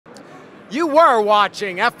You were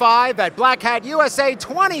watching F5 at BlackHat USA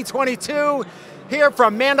 2022 here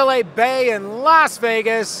from Mandalay Bay in Las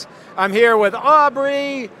Vegas. I'm here with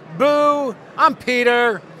Aubrey, Buu, I'm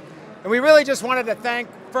Peter, and we really just wanted to thank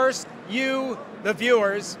first you, the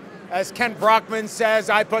viewers. As Kent Brockman says,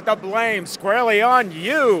 I put the blame squarely on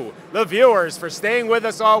you, the viewers, for staying with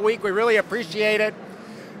us all week. We really appreciate it.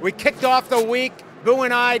 We kicked off the week. Buu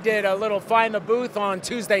and I did a little Find the Booth on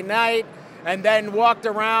Tuesday night, and then walked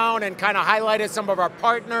around and kind of highlighted some of our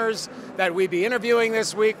partners that we'd be interviewing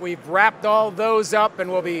this week. We've wrapped all those up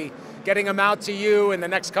and we'll be getting them out to you in the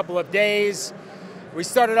next couple of days. We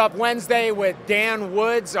started off Wednesday with Dan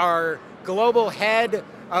Woods, our global head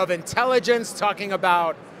of intelligence, talking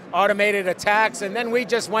about automated attacks, and then we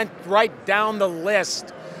just went right down the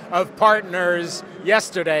list of partners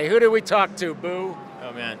yesterday. Who did we talk to, Buu?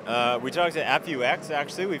 Oh man, we talked to AppViewX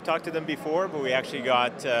actually. We've talked to them before, but we actually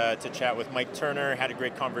got to chat with Mike Turner, had a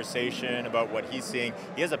great conversation about what he's seeing.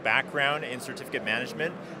 He has a background in certificate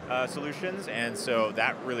management solutions, and so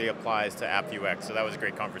that really applies to AppViewX. So that was a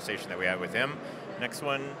great conversation that we had with him. Next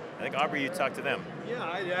one, I think Aubrey, you talked to them. Yeah,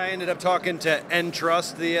 I ended up talking to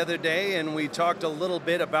Entrust the other day, and we talked a little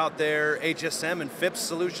bit about their HSM and FIPS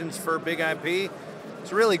solutions for Big IP.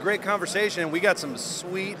 It's a really great conversation, and we got some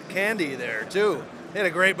sweet candy there too. They had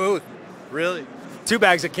a great booth, really. 2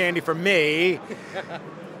 bags of candy for me.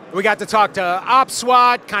 We got to talk to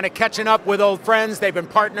OpSWAT, kind of catching up with old friends. They've been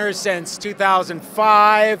partners since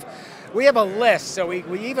 2005. We have a list, so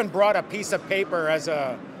we even brought a piece of paper as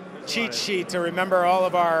a cheat sheet to remember all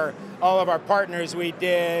of our partners. We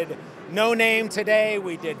did No Name today.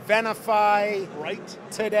 We did Venify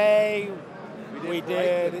today. We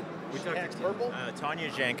did Purple. Tanya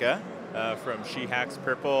Janka from She Hacks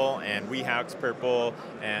Purple and We Hacks Purple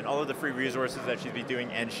and all of the free resources that she's been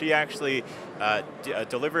doing. And she actually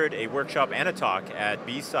delivered a workshop and a talk at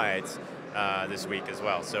B-Sides this week as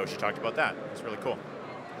well. So she talked about that. It's really cool.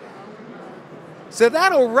 So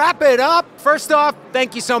that'll wrap it up. First off,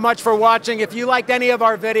 thank you so much for watching. If you liked any of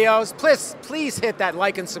our videos, please hit that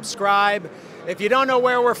like and subscribe. If you don't know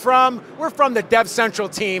where we're from the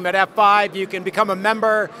DevCentral team at F5. You can become a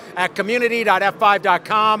member at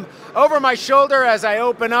community.f5.com. Over my shoulder as I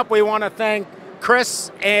open up, we want to thank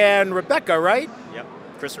Chris and Rebecca, right? Yep,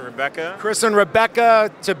 Chris and Rebecca. Chris and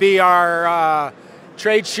Rebecca to be our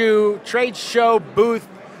trade show booth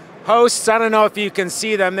hosts. I don't know if you can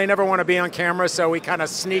see them. They never want to be on camera, so we kind of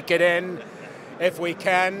sneak it in if we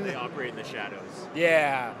can. They operate in the shadows.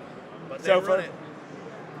 Yeah. But So for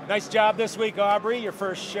nice job this week, Aubrey. Your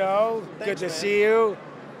first show. Thanks, Good to man. see you.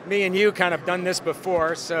 Me and you kind of done this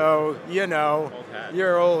before, so you know. Old hat.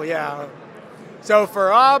 You're old, yeah. So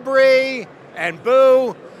for Aubrey and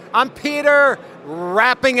Buu, I'm Peter,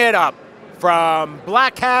 wrapping it up from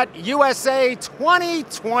BlackHat USA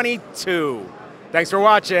 2022. Thanks for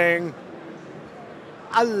watching.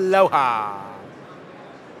 Aloha.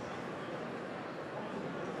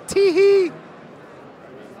 Tee-hee.